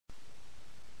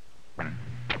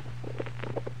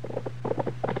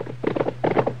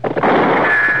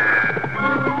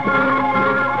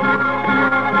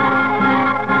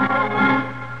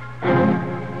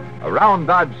around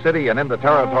Dodge City and into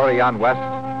territory on west,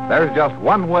 there's just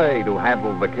one way to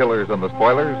handle the killers and the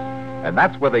spoilers, and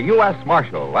that's with a U.S.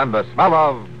 Marshal and the smell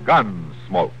of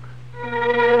Gunsmoke.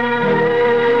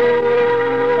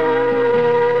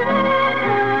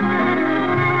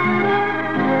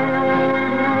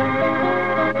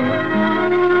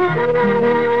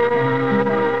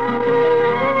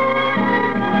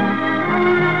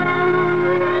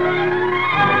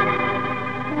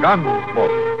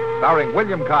 Gunsmoke, starring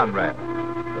William Conrad.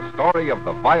 The story of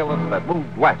the violence that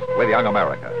moved west with young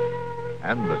America.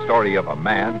 And the story of a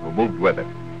man who moved with it.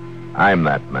 I'm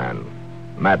that man.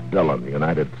 Matt Dillon,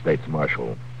 United States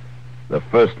Marshal. The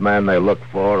first man they look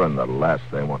for and the last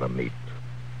they want to meet.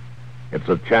 It's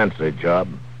a chancy job,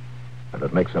 and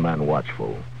it makes a man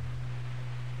watchful.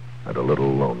 And a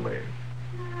little lonely.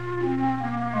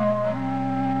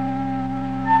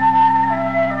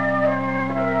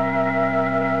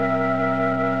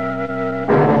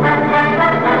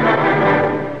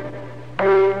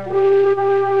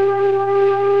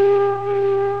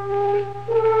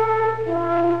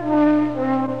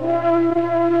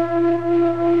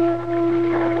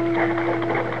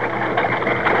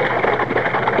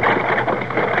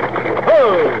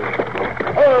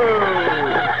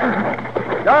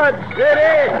 Dodge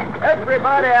City!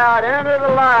 Everybody out, enter the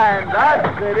line.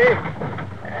 Dodge City.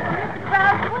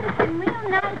 Proudfoot, it's been real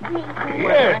nice meeting you.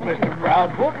 Yes, Mr.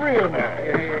 Proudfoot, real nice.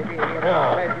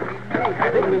 I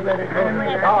think we better go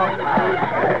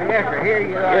Yes, sir, here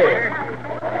you are.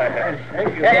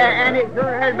 And it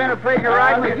sure has been a pleasure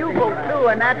riding with you folks, too,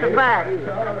 and that's a fact.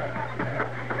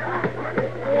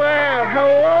 Well,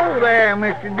 hello there,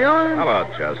 Mr. Dillon. Hello,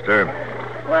 Chester.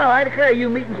 Well, I declare, you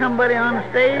meeting somebody on the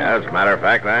stage? As a matter of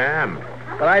fact, I am.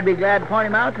 Well, I'd be glad to point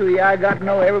him out to you. I got to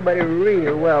know everybody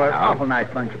real well. They're an awful nice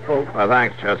bunch of folks. Well,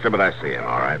 thanks, Chester, but I see him,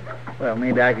 all right. Well,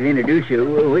 maybe I could introduce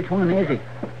you. Which one is he?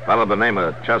 Fellow by the name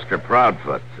of Chester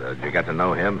Proudfoot. Did you get to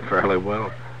know him fairly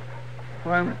well?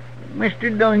 Well, Mr.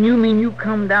 Dillon, you mean you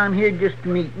come down here just to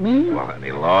meet me? Well,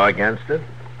 any law against it?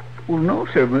 Well, no,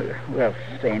 sir. But, well,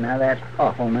 say now, that's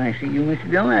awful nice of you, Mr.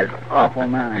 Dillon. That's awful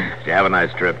nice. Did you have a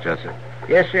nice trip, Chester?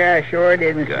 Yes, sir, I sure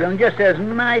did, Mr. Good. Dillon. Just as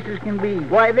nice as can be.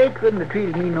 Why, they couldn't have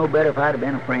treated me no better if I'd have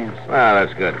been a friend. Well,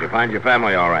 that's good. Did you find your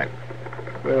family all right?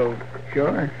 Well,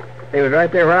 sure. They was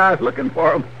right there where I was looking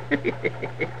for them.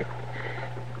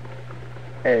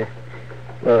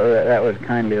 Well, that was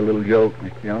kindly a little joke,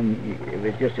 Mr. Dillon. It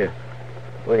was just a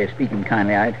way of speaking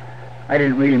kindly. I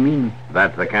didn't really mean...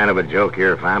 That's the kind of a joke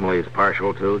your family is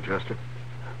partial to, Chester?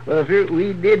 Well, sir,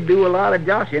 we did do a lot of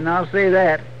joshing, I'll say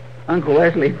that. Uncle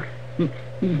Wesley,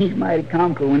 he's mighty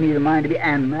comical when he's a mind to be.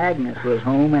 And Magnus was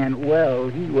home, and, well,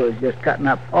 he was just cutting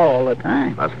up all the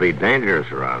time. Must be dangerous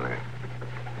around there.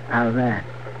 How's that?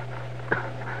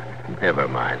 Never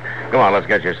mind. Come on, let's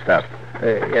get your stuff.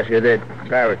 Yes, sir, the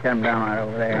driver's coming down right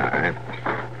over there. All right.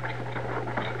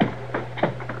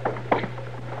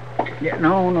 Yeah,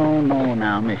 no,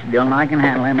 now, Mr. Dillon. I can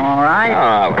handle him all right. Oh,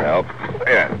 I'll help.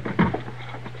 Here.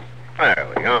 There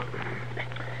we go.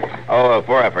 Oh,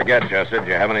 before I forget, Chester, did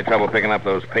you have any trouble picking up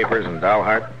those papers in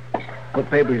Dalhart?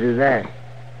 What papers is that?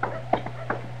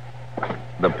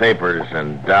 The papers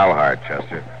in Dalhart,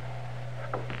 Chester.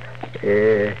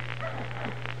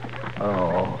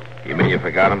 Oh. You mean you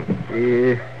forgot them?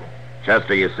 Yeah.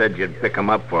 Chester, you said you'd pick them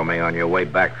up for me on your way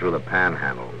back through the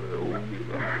Panhandle.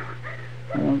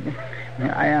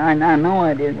 I know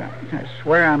I did. I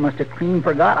swear I must have clean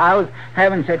forgot. I was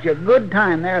having such a good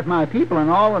time there with my people and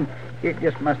all, and it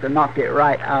just must have knocked it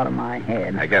right out of my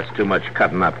head. I guess too much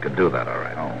cutting up could do that, all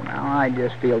right. Oh, now, I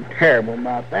just feel terrible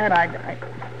about that. I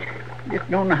just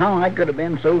don't know how I could have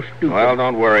been so stupid. Well,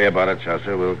 don't worry about it,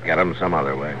 Chester. We'll get them some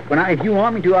other way. But now, if you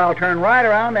want me to, I'll turn right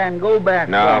around and go back.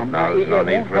 No, there's no need for that.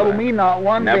 It won't trouble me not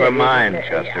one bit. Never mind,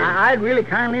 Chester. I'd really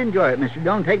kindly enjoy it, Mr.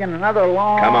 Dillon, taking another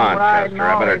long Come on, ride. Chester.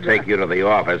 I better take you to the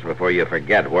office before you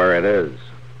forget where it is.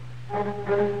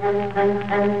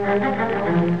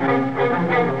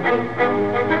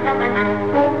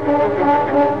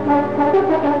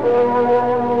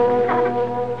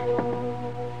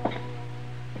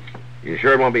 You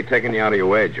sure it won't be taking you out of your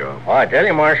way, Joe? Well, I tell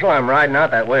you, Marshal, I'm riding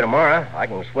out that way tomorrow. I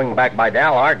can swing back by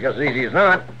Dalhart just as easy as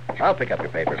not. I'll pick up your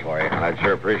papers for you. I'd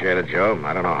sure appreciate it, Joe.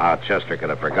 I don't know how Chester could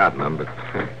have forgotten them, but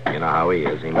you know how he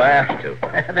is. He Well, managed to.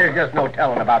 there's just no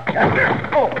telling about Chester.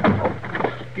 Oh.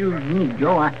 Excuse me,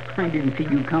 Joe. I didn't see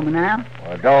you coming out.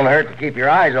 Well, it don't hurt to keep your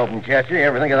eyes open, Chester. You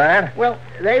ever think of that? Well,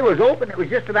 they was open. It was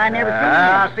just that I never seen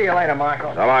them. I'll see you later,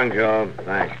 Marshal. So long, Joe.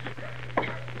 Thanks.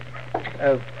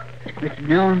 Mr.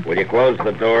 Dillon? Will you close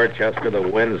the door, Chester? The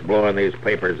wind's blowing these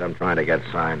papers I'm trying to get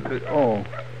signed.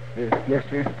 Yes,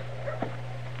 sir.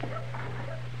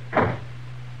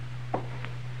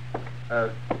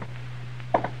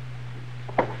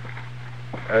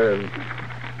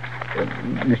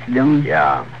 Mr. Dillon?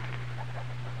 Yeah.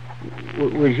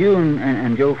 Was you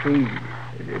and Joe Freeze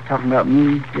talking about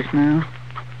me just now?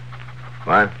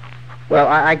 What? Well,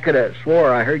 I could have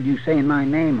swore I heard you saying my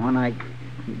name when I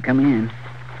come in.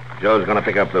 Joe's going to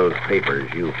pick up those papers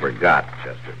you forgot,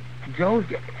 Chester.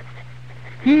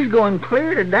 He's going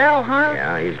clear to Dalhart?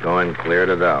 Yeah, he's going clear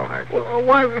to Dalhart. Well,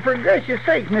 why, for gracious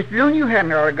sakes, Mr. Dillon, you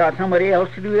hadn't already got somebody else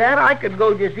to do that. I could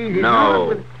go just easy as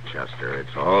No, not. Chester,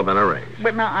 it's all been arranged.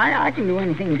 But now, I can do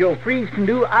anything Joe Freeze can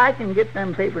do. I can get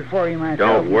them papers for you myself.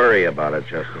 Don't worry about it,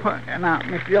 Chester. Now,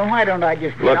 Mr. Dillon, why don't I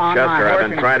just get Look, on my Chester, horse I've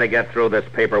been trying to get through this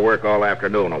paperwork all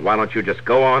afternoon. Why don't you just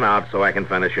go on out so I can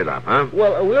finish it up, huh?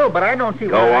 Well, I will, but I don't see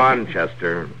Go why on,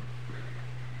 Chester.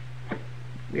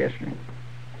 Yes, sir.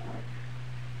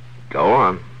 Go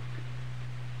on.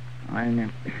 I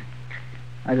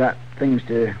got things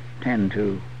to tend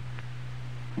to,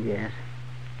 I guess.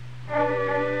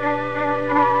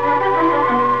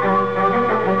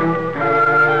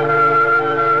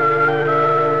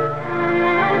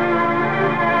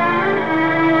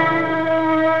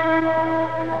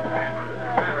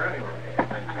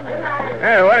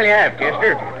 Hey, what'll you have,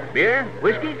 Chester? Beer?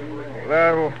 Whiskey?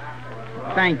 Well,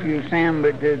 thank you, Sam,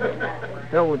 but to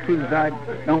tell the truth, I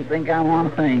don't think I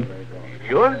want a thing.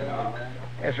 Sure?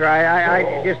 That's right.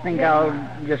 I just think I'll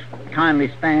just kindly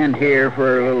stand here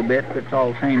for a little bit, if it's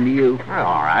all the same to you. Well,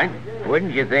 all right.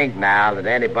 Wouldn't you think now that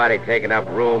anybody taking up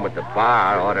room at the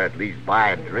bar ought to at least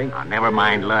buy a drink? Oh, never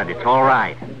mind, Lud. It's all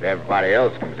right. If everybody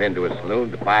else comes into a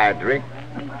saloon to buy a drink.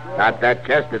 Not that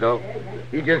Chester, though.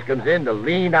 He just comes in to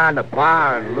lean on the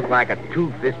bar and look like a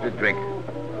two-fisted drinker.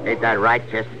 Ain't that right,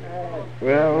 Chester?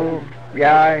 Well,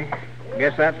 yeah, I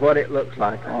guess that's what it looks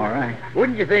like. All right.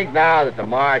 Wouldn't you think now that the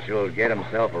marshal would get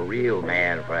himself a real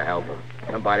man for a helper?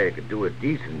 Somebody that could do a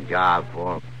decent job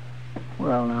for him.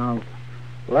 Well, now,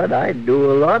 Lud, I'd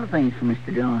do a lot of things for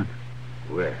Mr. John.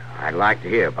 Well, I'd like to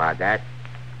hear about that.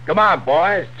 Come on,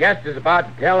 boys. Chester's about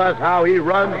to tell us how he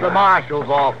runs the marshal's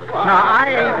office. Now, I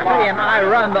ain't saying I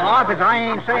run the office. I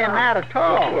ain't saying that at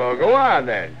all. Well, go on,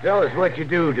 then. Tell us what you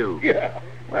do. Yeah.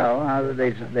 Well,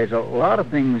 there's a lot of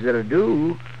things that I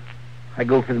do. I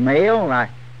go for the mail, and I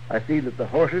see that the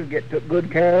horses get took good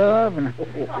care of, and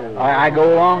I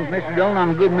go along with Mr. Dillon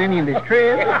on a good many of his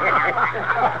trips.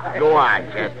 Go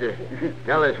on, Chester.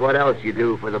 Tell us what else you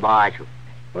do for the marshal.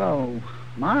 Well,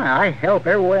 I help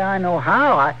every way I know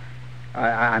how.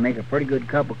 I make a pretty good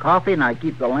cup of coffee, and I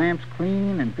keep the lamps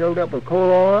clean and filled up with coal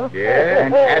oil. Yeah,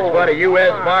 and that's what a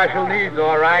U.S. Marshal needs,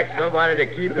 all right. Somebody to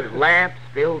keep his lamps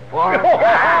filled for him. Now,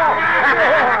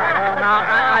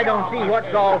 I don't see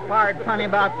what's all fired funny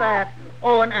about that.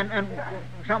 Oh, and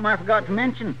something I forgot to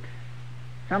mention.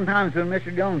 Sometimes when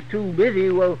Mr. Jones too busy,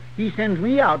 well, he sends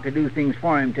me out to do things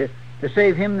for him to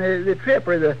save him the trip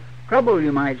or the trouble,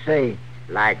 you might say.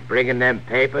 Like bringing them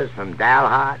papers from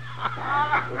Dalhart?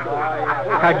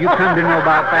 How'd you come to know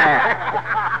about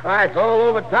that? Why, it's all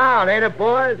over town, ain't it,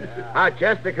 boys? How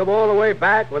Chester come all the way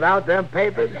back without them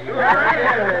papers?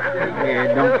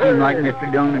 It don't seem like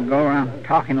Mr. Dillon would go around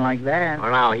talking like that.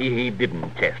 Well, now, he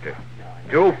didn't, Chester.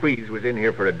 Joe Freeze was in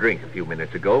here for a drink a few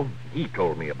minutes ago. He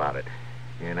told me about it.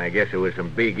 And I guess there was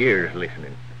some big ears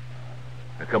listening.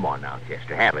 Now, come on now,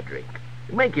 Chester, have a drink.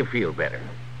 It'll make you feel better.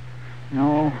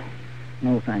 No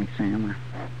thanks, Sam.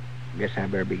 I guess I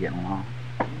better be getting along.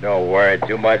 Don't worry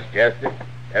too much, Chester.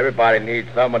 Everybody needs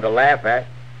someone to laugh at.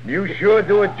 You sure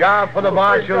do a job for the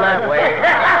marshal that way.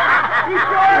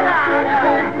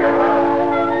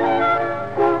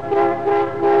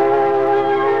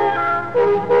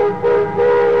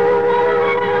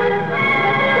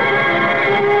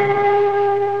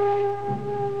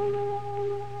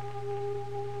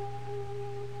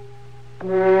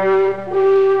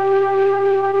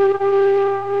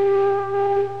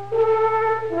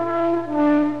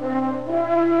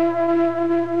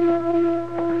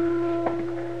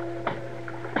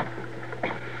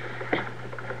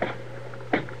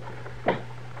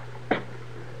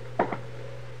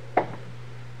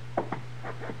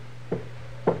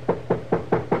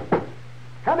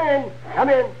 Come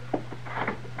in.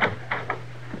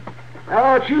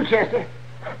 Oh, it's you, Chester.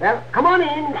 Well, come on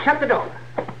in. Shut the door.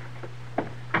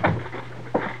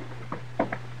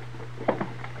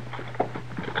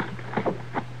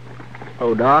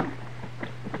 Oh, Doc?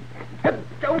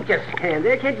 Don't just stand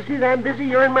there. Can't you see that I'm busy?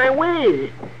 You're in my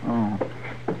way. Oh.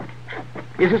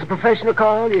 Is this a professional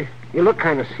call? You look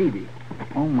kind of seedy.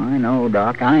 Oh, my, no,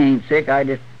 Doc. I ain't sick. I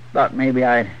just thought maybe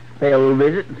I'd pay a little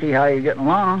visit and see how you're getting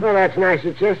along. Well, that's nice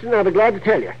of Chester, and I'll be glad to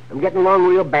tell you. I'm getting along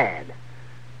real bad.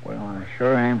 Well, I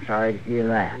sure am sorry to hear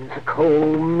that. It's a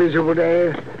cold, miserable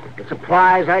day. The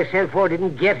supplies I sent for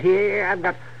didn't get here. I've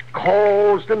got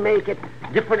calls to make at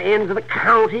different ends of the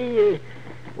county.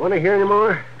 Want to hear any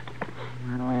more?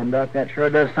 Well, Doc, that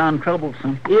sure does sound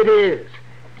troublesome. It is.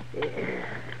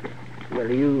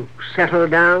 Well, you settle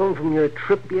down from your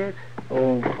trip yet?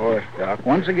 Oh, of course, Doc.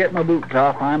 Once I get my boots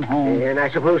off, I'm home. And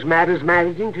I suppose Matt is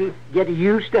managing to get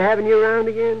used to having you around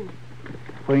again?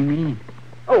 What do you mean?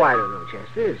 Oh, I don't know,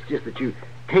 Chester. It's just that you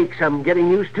take some getting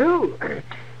used to.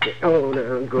 Oh,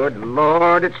 no, good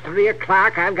Lord. It's 3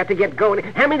 o'clock. I've got to get going.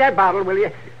 Hand me that bottle, will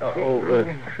you?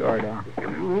 Sure, Doc.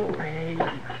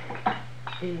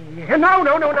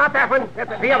 No, not that one.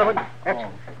 That's the other one.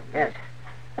 Yes.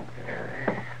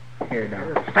 Here,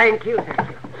 Doc. Thank you.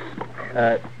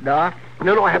 Doc?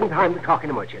 No, I haven't time to talk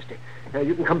anymore, Chester.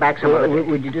 You can come back some other day.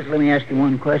 Would you just let me ask you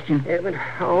one question?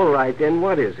 All right, then.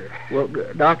 What is it? Well,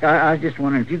 Doc, I was just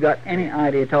wondering if you got any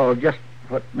idea at all just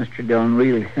what Mr. Dillon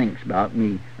really thinks about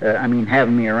me.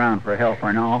 Having me around for a helper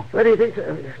and all. What do you think?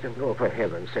 Oh, for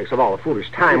heaven's sakes, of all the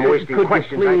foolish time-wasting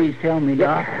questions. Could you please tell me,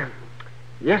 Doc?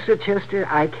 Yes, Sir Chester,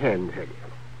 I can tell you.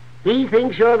 He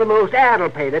thinks you're the most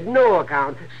addle-pated,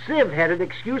 no-account, sieve-headed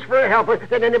excuse for a helper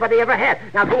that anybody ever had.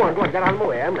 Now, go on, get out of my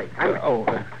way. I'm late. Sure,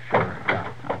 Doc.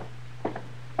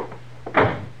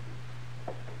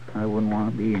 I wouldn't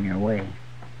want to be in your way.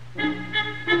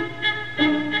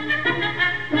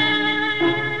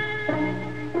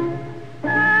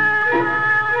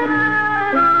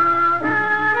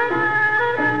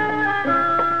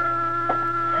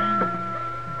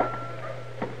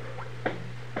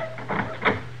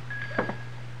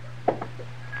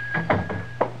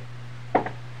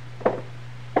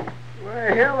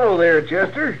 Hello there,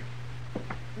 Chester.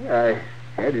 I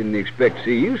didn't expect to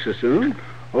see you so soon.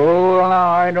 Oh, well, now,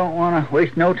 I don't want to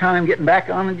waste no time getting back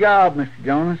on the job, Mr.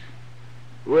 Jonas.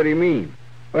 What do you mean?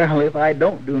 Well, if I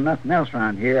don't do nothing else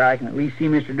around here, I can at least see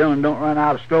Mr. Dillon don't run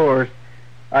out of stores.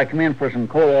 I come in for some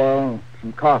coal oil,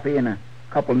 some coffee, and a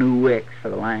couple new wicks for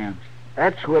the lambs.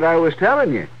 That's what I was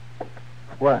telling you.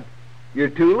 What? You're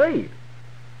too late.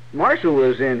 Marshall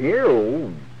was in here,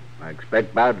 I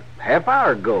expect about half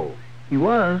hour ago. He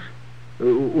was?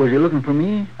 Was he looking for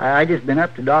me? I just been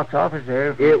up to Doc's office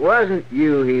there. It wasn't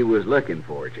you he was looking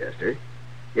for, Chester.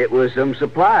 It was some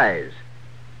supplies.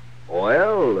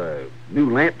 Oil, new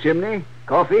lamp chimney,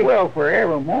 coffee. Well,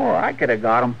 forevermore, I could have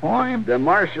got 'em for him. The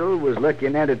marshal was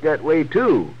looking at it that way,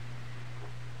 too.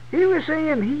 He was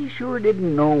saying he sure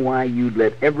didn't know why you'd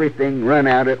let everything run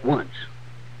out at once.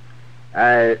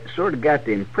 I sort of got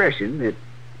the impression that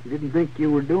he didn't think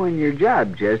you were doing your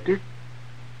job, Chester.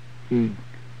 He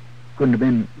couldn't have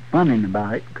been funning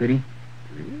about it, could he?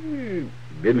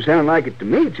 Didn't sound like it to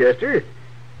me, Chester.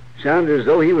 Sounded as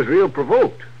though he was real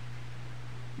provoked.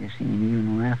 Guess he ain't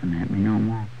even laughing at me no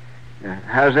more.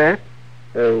 How's that?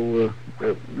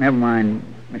 Never mind,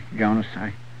 Mr. Jonas.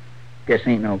 I guess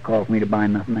ain't no call for me to buy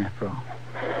nothing after all.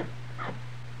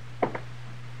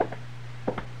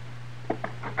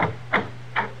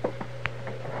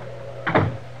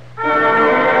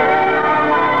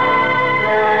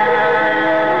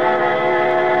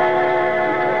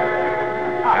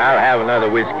 I'll have another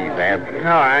whiskey, Sam.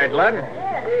 All right, Lud.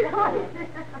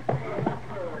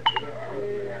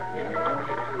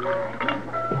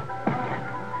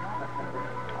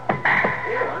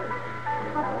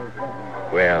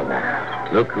 Well, now,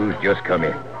 look who's just come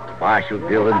in. Marshal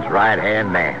Dillon's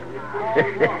right-hand man.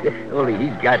 Only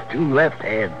he's got 2 left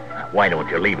hands. Why don't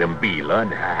you leave him be, Lud?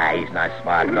 He's not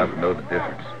smart enough to know the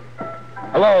difference.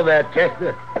 Hello there,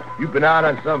 Chester. You been out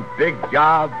on some big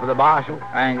job for the marshal?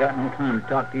 I ain't got no time to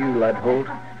talk to you, Lud Holt.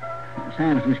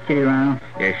 Sam's Miss Kitty around?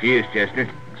 Yes, she is, Chester.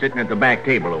 Sitting at the back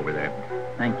table over there.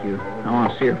 Thank you. I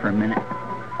want to see her for a minute.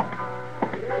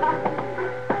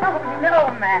 Oh,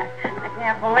 no, Matt. I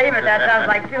can't believe it. That sounds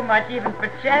like too much even for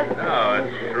Chester. No,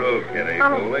 it's true, Kitty.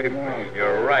 Believe me,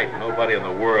 you're right. Nobody in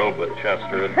the world but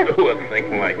Chester would do a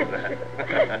thing like that.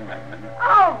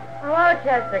 Oh, hello,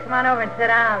 Chester. Come on over and sit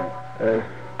down.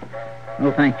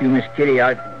 No, thank you, Miss Kitty.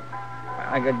 I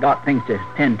got things to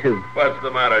tend to. What's the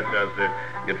matter, Chester?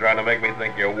 You trying to make me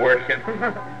think you're working?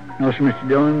 No, sir, Mr.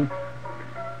 Dillon.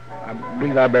 I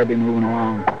believe I better be moving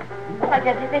along. Well, I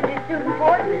guess you think it's too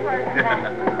important for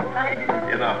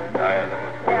You know,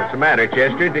 What's the matter,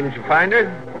 Chester? Didn't you find her?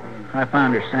 I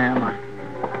found her, Sam.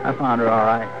 I found her all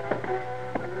right.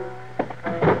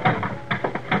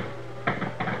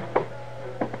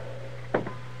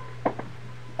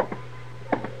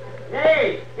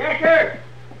 Hey, Chester!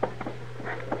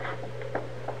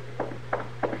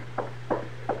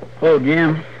 Hello,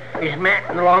 Jim. Is Matt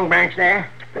in the Long Branch there?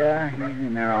 Yeah, he's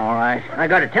in there all right. I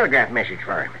got a telegraph message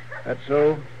for him. That's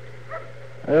so?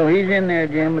 Well, he's in there,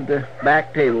 Jim, at the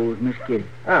back table with Miss Kitty.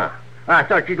 Ah, I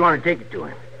thought you'd want to take it to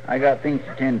him. I got things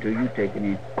to tend to. You take it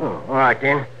in. Oh, all right,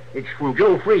 then. It's from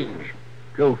Joe Freeze.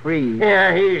 Joe Freeze.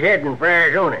 Yeah, he's heading for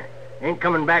Arizona. Ain't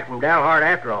coming back from Dalhart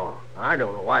after all. I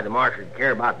don't know why the marshal would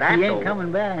care about that, He ain't though.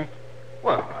 coming back.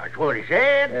 Well, that's what he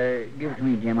said. Give it to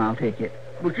me, Jim. I'll take it.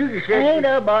 But you just said... Ain't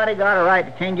nobody got a right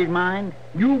to change his mind.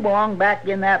 You belong back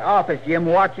in that office, Jim,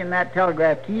 watching that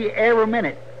telegraph key every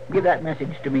minute. Give that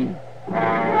message to me.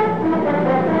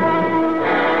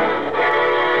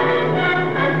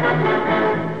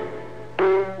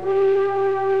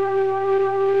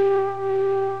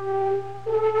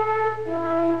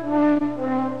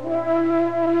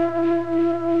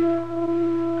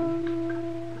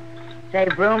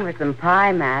 Save room for some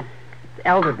pie, Matt. It's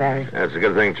elderberry. It's a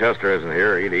good thing Chester isn't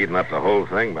here. He'd eaten up the whole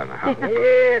thing by now.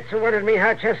 Yeah, it's a wonder to me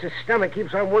how Chester's stomach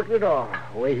keeps on working at all.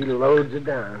 The way he loads it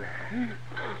down.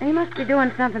 He must be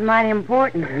doing something mighty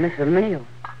important to miss a meal.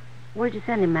 Where'd you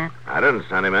send him, Matt? I didn't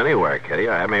send him anywhere, Kitty.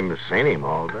 I haven't even seen him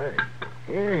all day.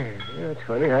 Yeah, it's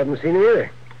funny. I haven't seen him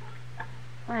either.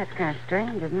 Well, that's kind of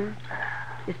strange, isn't it?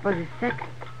 You suppose he's sick?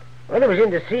 Well, he was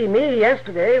in to see me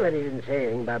yesterday, but he didn't say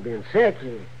anything about being sick.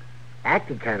 He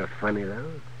acted kind of funny,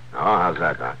 though. Oh, how's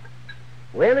that, Doc?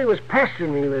 Well, he was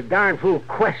pestering me with darn fool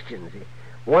questions. He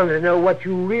wanted to know what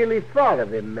you really thought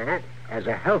of him, Matt, as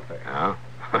a helper. Oh?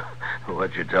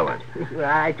 What'd you tell him?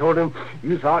 I told him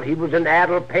you thought he was an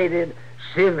addle-pated,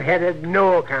 sieve-headed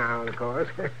no-account, of course.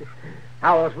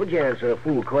 How else would you answer a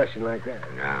fool question like that?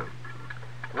 Yeah.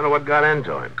 Wonder what got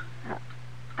into him.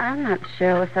 I'm not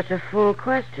sure it was such a fool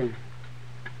question.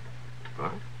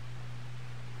 What?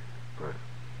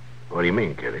 What do you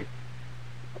mean, Kitty?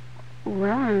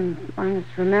 Well, I'm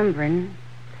just remembering.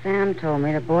 Sam told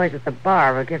me the boys at the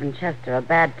bar were giving Chester a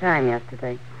bad time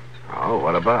yesterday. Oh,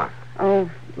 what about?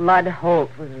 Oh, Lud Holt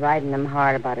was riding him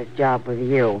hard about his job with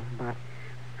you. About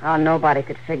how nobody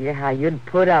could figure how you'd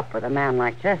put up with a man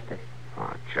like Chester.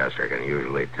 Oh, Chester can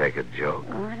usually take a joke.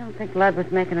 Oh, I don't think Lud was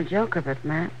making a joke of it,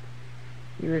 Matt.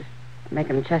 He was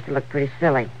making Chester look pretty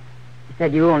silly. He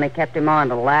said you only kept him on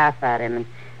to laugh at him, and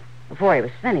before he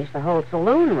was finished, the whole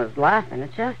saloon was laughing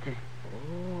at Chester.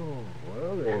 Oh,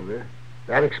 well then,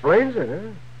 that explains it,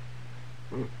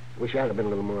 huh? Wish I'd have been a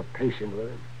little more patient with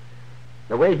him.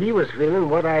 The way he was feeling,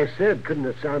 what I said couldn't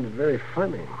have sounded very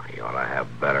funny. Oh, he ought to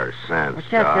have better sense,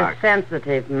 Well, Doc. Chester's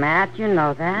sensitive, Matt. You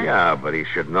know that. Yeah, but he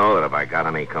should know that if I got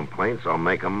any complaints, I'll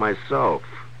make them myself.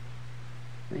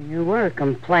 You were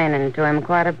complaining to him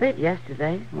quite a bit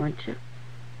yesterday, weren't you?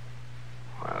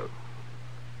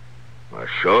 Well,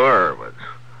 sure, but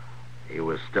he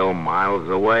was still miles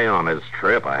away on his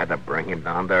trip. I had to bring him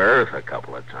down to earth a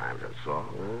couple of times, that's all.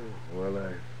 Oh,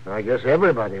 well, I guess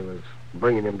everybody was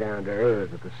bringing him down to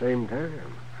earth at the same time.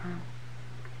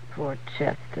 Poor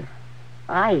Chester.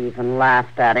 I even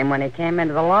laughed at him when he came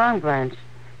into the Long Branch.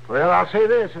 Well, I'll say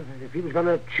this. If he was going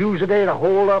to choose a day to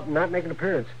hole up and not make an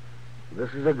appearance,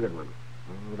 this is a good one.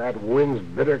 That wind's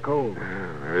bitter cold.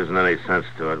 Yeah, there isn't any sense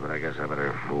to it, but I guess I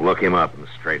better look him up and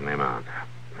straighten him out.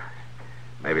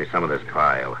 Maybe some of this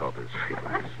pie will help his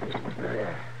feelings.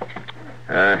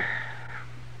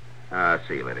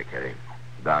 See you later, Kitty.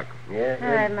 Doc. Yeah.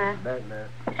 All right, Matt. Bad, Matt.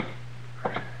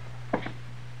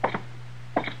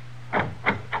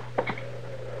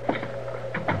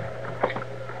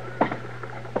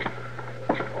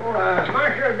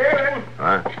 Marshal Dillon.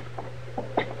 Huh?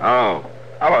 Oh,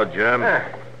 hello, Jim.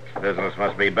 Business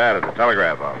must be bad at the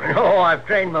telegraph office. Oh, I've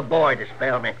trained my boy to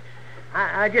spell me.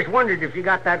 I just wondered if you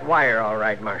got that wire all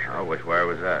right, Marshal. Oh, which wire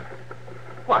was that?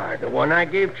 Why, the one I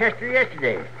gave Chester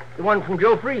yesterday. The one from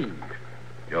Joe Freeze.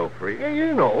 Joe Freeze? Yeah,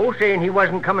 you know, saying he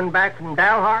wasn't coming back from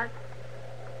Dalhart.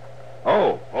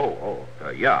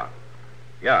 Yeah.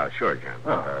 Yeah, sure, Jim.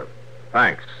 Oh.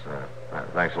 Thanks.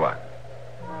 Thanks a lot.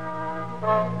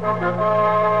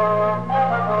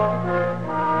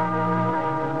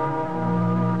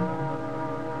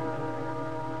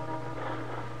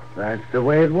 That's the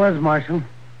way it was, Marshal.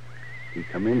 He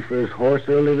come in for his horse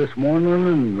early this morning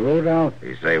and rode out.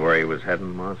 Did he say where he was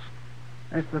heading, Moss?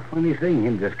 That's the funny thing,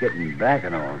 him just getting back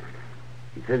and all.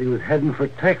 He said he was heading for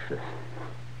Texas.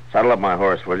 Saddle up my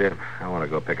horse, will you? I want to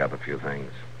go pick up a few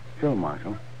things. Sure,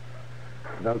 Marshal.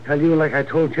 But I'll tell you like I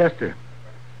told Chester.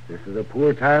 This is a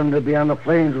poor time to be on the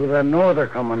plains with a norther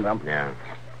coming up. Yeah.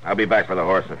 I'll be back for the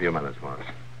horse in a few minutes, Moss.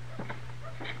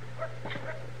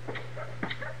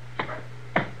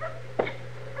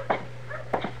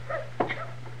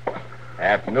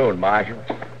 Afternoon, Marshal.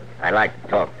 I'd like to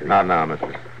talk to you. Not now,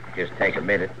 mister. Just take a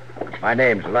minute. My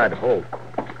name's Lud Holt.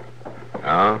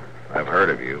 Oh? I've heard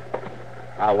of you.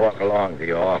 I'll walk along to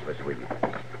your office with you.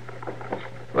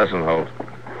 Listen, Holt.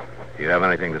 you have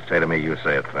anything to say to me, you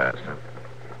say it fast. Huh?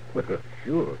 Well,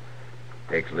 sure.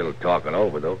 Takes a little talking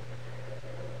over, though.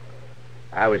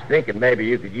 I was thinking maybe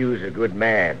you could use a good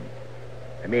man.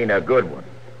 I mean, a good one.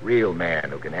 Real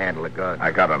man who can handle a gun.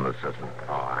 I got an assistant.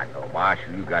 Oh, I know,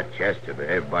 Marshal. You got Chester, but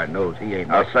everybody knows he ain't...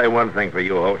 I'll say one thing for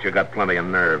you, Holt. You got plenty of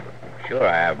nerve. Sure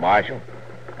I have, Marshal.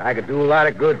 I could do a lot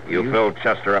of good for you. You fill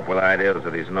Chester up with ideas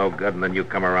that he's no good, and then you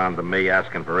come around to me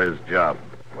asking for his job.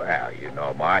 Well, you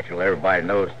know, Marshal, everybody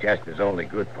knows Chester's only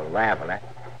good for laughing at.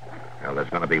 Well, there's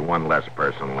going to be one less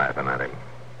person laughing at him.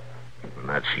 And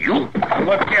that's you.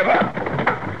 Look, give up.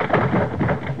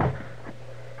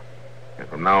 And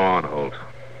from now on, Holt,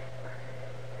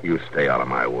 you stay out of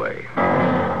my way.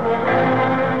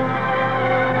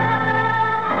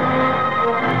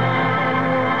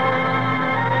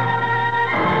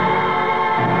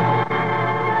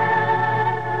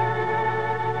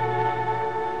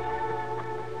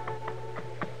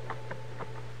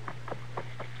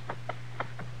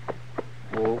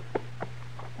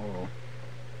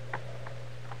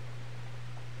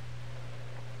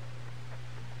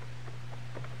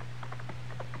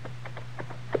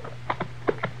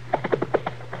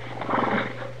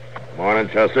 Morning,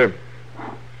 Chester.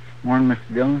 Morning,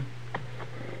 Mr. Dillon.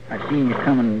 I seen you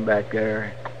coming back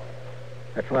there.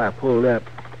 That's why I pulled up.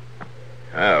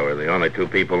 Oh, we're the only two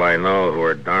people I know who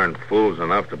are darn fools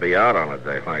enough to be out on a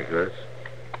day like this.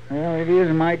 Well, it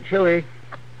is mighty chilly.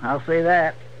 I'll say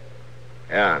that.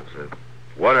 Yeah, it's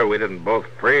a wonder we didn't both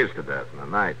freeze to death in the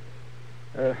night.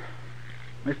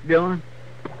 Mr. Dillon,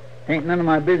 ain't none of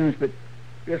my business, but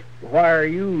just why are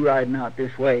you riding out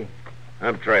this way?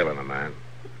 I'm trailing a man.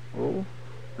 Oh,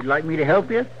 would you like me to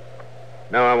help you?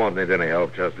 No, I won't need any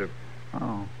help, Chester.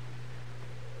 Oh.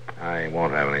 I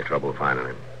won't have any trouble finding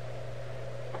him.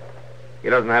 He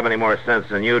doesn't have any more sense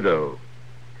than you do,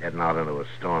 heading out into a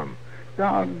storm.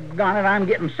 Doggone it, I'm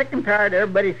getting sick and tired of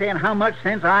everybody saying how much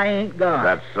sense I ain't got.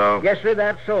 That's so? Yes, sir,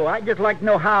 that's so. I'd just like to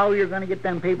know how you're going to get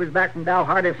them papers back from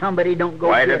Dalhart if somebody don't go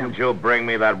Why get didn't 'em. you bring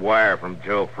me that wire from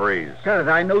Joe Freeze? Because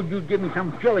I knowed you'd give me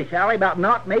some shilly-shally about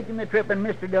not making the trip, and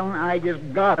Mr. Dillon, I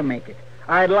just got to make it.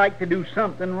 I'd like to do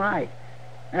something right.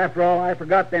 After all, I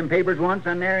forgot them papers once,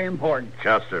 and they're important.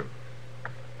 Chester.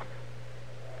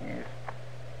 Yes.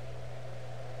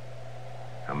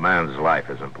 A man's life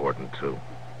is important, too.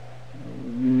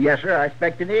 Yes, sir, I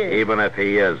expect it is. Even if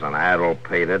he is an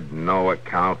addle-pated,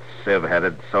 no-account,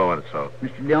 sieve-headed so-and-so.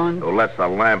 Mr. Dillon? Who lets the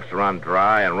lamps run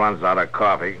dry and runs out of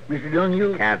coffee. Mr. Dillon,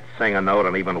 you... Can't sing a note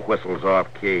and even whistles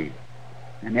off-key.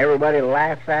 And everybody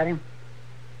laughs at him?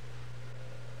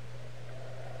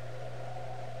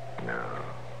 No.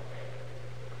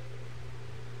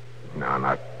 No,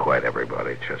 not quite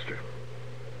everybody, Chester.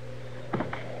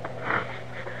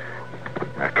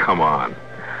 Now, come on.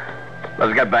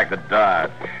 Let's get back to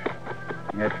Dodge.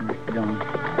 Yes, sir, Mr.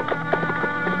 Dillon.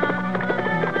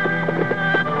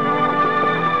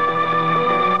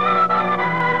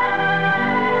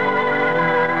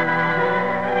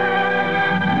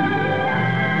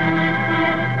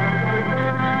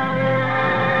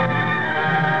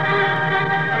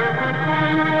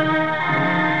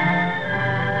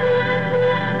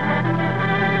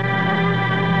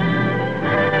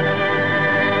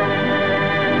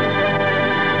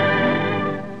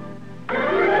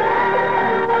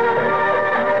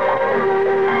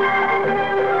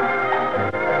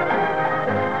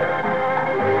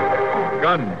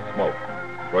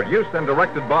 Gunsmoke. Produced and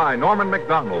directed by Norman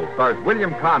McDonald, stars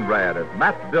William Conrad as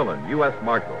Matt Dillon, U.S.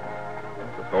 Marshal.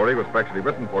 The story was specially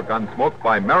written for Gunsmoke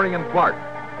by Marion Clark,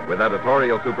 with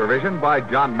editorial supervision by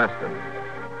John Meston.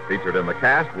 Featured in the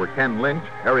cast were Ken Lynch,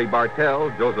 Harry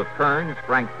Bartell, Joseph Kearns,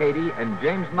 Frank Cady, and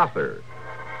James Nusser.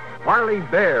 Harley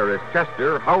Bear is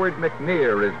Chester, Howard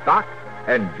McNear is Doc,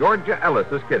 and Georgia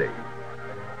Ellis is Kitty.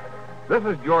 This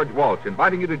is George Walsh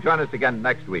inviting you to join us again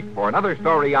next week for another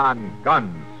story on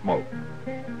Gunsmoke.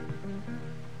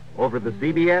 Over the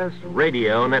CBS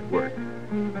Radio Network.